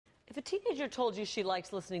If a teenager told you she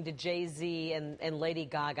likes listening to Jay-Z and Lady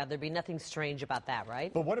Gaga, there'd be nothing strange about that,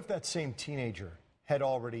 right? But what if that same teenager had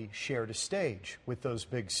already shared a stage with those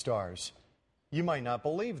big stars? You might not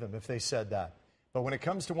believe them if they said that. But when it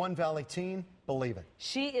comes to One Valley teen, believe it.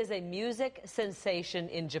 She is a music sensation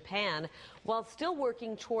in Japan while still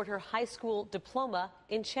working toward her high school diploma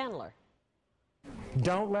in Chandler.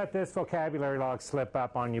 Don't let this vocabulary log slip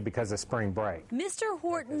up on you because of spring break. Mr.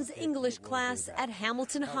 Horton's English class at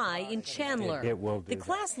Hamilton High in Chandler. It will do the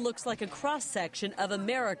class looks like a cross-section of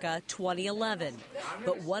America 2011.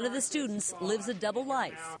 But one of the students lives a double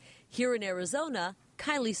life. Here in Arizona,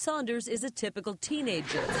 Kylee Saunders is a typical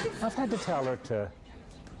teenager. I've had to tell her to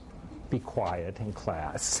be quiet in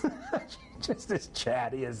class. Just as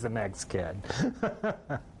chatty as the next kid.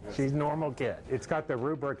 She's a normal kid. It's got the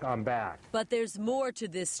rubric on back. But there's more to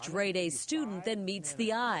this straight-A student than meets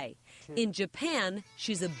the eye. In Japan,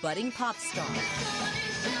 she's a budding pop star.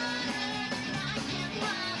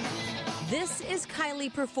 This is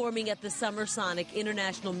Kylee performing at the Summer Sonic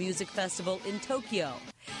International Music Festival in Tokyo.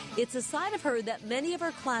 It's a side of her that many of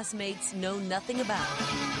her classmates know nothing about.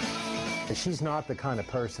 She's not the kind of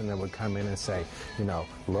person that would come in and say,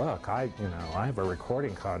 look, I have a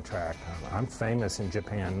recording contract. I'm famous in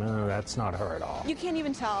Japan. No, that's not her at all. You can't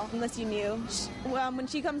even tell unless you knew. When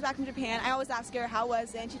she comes back from Japan, I always ask her, how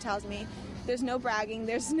was it? And she tells me, there's no bragging,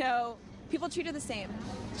 people treat her the same.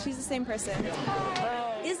 She's the same person.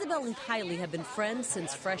 Isabel and Kylee have been friends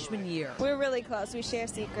since freshman year. We're really close. We share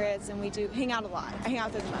secrets and we do hang out a lot. I hang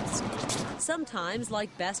out with her the most. Sometimes,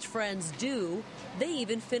 like best friends do, they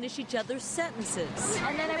even finish each other's sentences.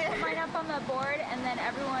 And then I put mine up on the board and then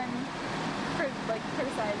everyone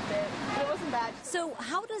criticized it. It wasn't bad. So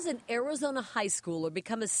how does an Arizona high schooler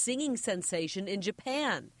become a singing sensation in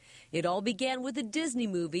Japan? It all began with a Disney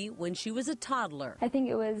movie when she was a toddler. I think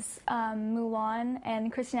it was Mulan,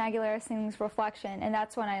 and Christina Aguilera sings Reflection, and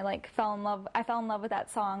that's when I fell in love. I fell in love with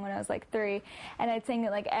that song when I was 3, and I'd sing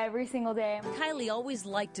it every single day. Kylee always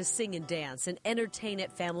liked to sing and dance and entertain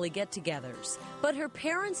at family get-togethers. But her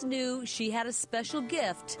parents knew she had a special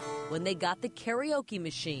gift when they got the karaoke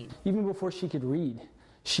machine. Even before she could read,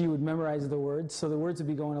 she would memorize the words, so the words would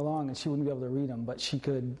be going along and she wouldn't be able to read them, but she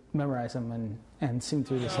could memorize them and sing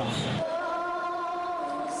through the song.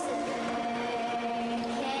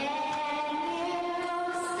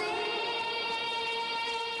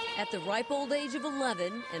 At the ripe old age of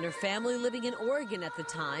 11, and her family living in Oregon at the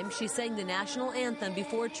time, she sang the national anthem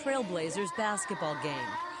before a Trailblazers basketball game.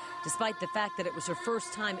 Despite the fact that it was her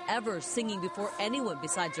first time ever singing before anyone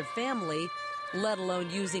besides her family, let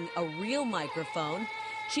alone using a real microphone,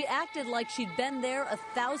 she acted like she'd been there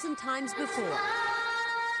 1,000 times before.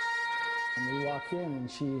 And we walked in and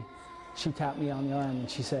she tapped me on the arm and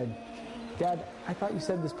she said, "Dad, I thought you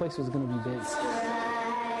said this place was going to be big."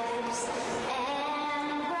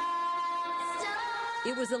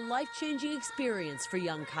 It was a life-changing experience for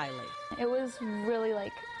young Kylee. It was really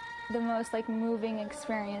the most moving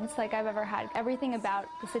experience I've ever had. Everything about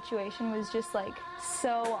the situation was just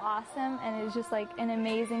so awesome, and it was just an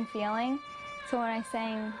amazing feeling. So when I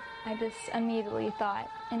sang, I just immediately thought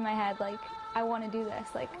in my head I want to do this.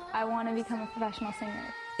 I want to become a professional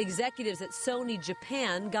singer. Executives at Sony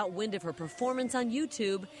Japan got wind of her performance on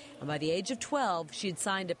YouTube, and by the age of 12, she'd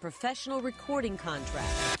signed a professional recording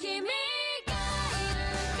contract.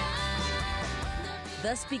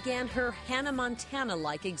 Thus began her Hannah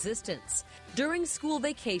Montana-like existence. During school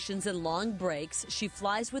vacations and long breaks, she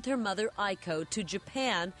flies with her mother, Aiko, to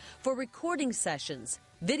Japan for recording sessions,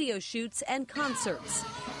 video shoots, and concerts.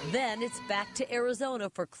 Then it's back to Arizona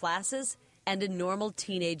for classes and a normal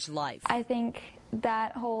teenage life. I think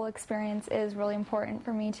that whole experience is really important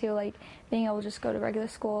for me, too, being able to just go to regular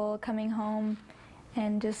school, coming home,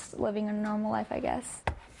 and just living a normal life, I guess.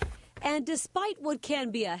 And despite what can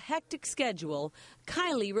be a hectic schedule,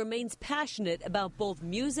 Kylee remains passionate about both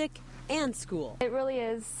music and school. It really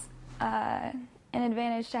is an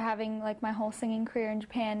advantage to having my whole singing career in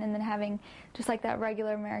Japan and then having just that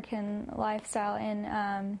regular American lifestyle in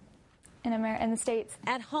the States.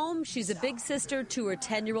 At home, she's a big sister to her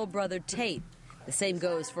 10-year-old brother Tayte. The same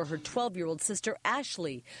goes for her 12-year-old sister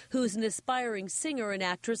Ashley, who's an aspiring singer and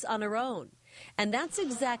actress on her own. And that's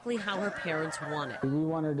exactly how her parents want it. We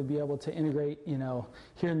want her to be able to integrate, here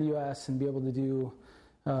in the U.S. and be able to do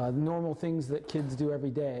normal things that kids do every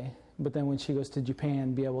day. But then when she goes to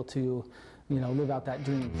Japan, be able to, live out that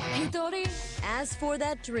dream. As for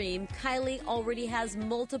that dream, Kylee already has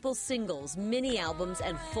multiple singles, mini albums,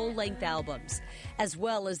 and full-length albums, as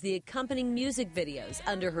well as the accompanying music videos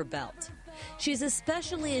under her belt. She's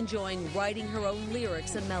especially enjoying writing her own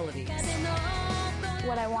lyrics and melodies.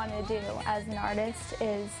 What I want to do as an artist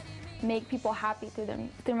is make people happy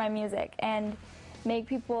through my music and make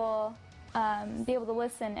people be able to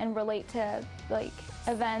listen and relate to like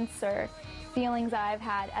events or feelings I've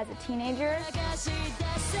had as a teenager.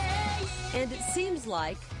 And it seems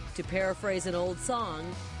like, to paraphrase an old song,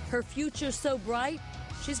 her future's so bright,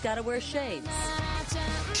 she's got to wear shades.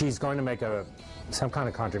 She's going to make some kind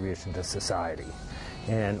of contribution to society.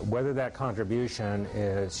 And whether that contribution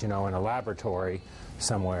is, in a laboratory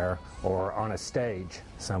somewhere or on a stage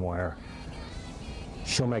somewhere,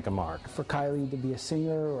 she'll make a mark. For Kylee to be a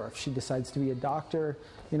singer, or if she decides to be a doctor,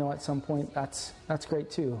 at some point, that's great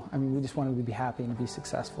too. I mean, we just want her to be happy and be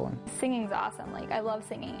successful. Singing's awesome. Like, I love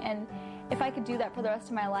singing, and if I could do that for the rest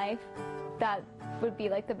of my life, that would be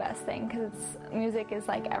like the best thing, because music is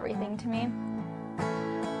like everything to me.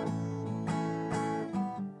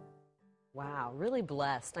 Wow, really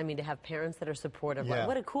blessed. I mean, to have parents that are supportive. Yeah.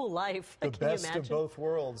 What a cool life. The Can best you imagine? of both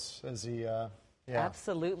worlds, as he. Yeah.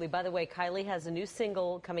 Absolutely. By the way, Kylee has a new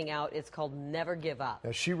single coming out. It's called Never Give Up.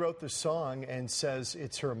 Now, she wrote the song and says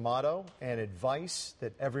it's her motto and advice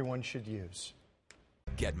that everyone should use.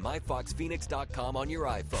 Get MyFoxPhoenix.com on your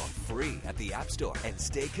iPhone free at the App Store and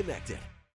stay connected.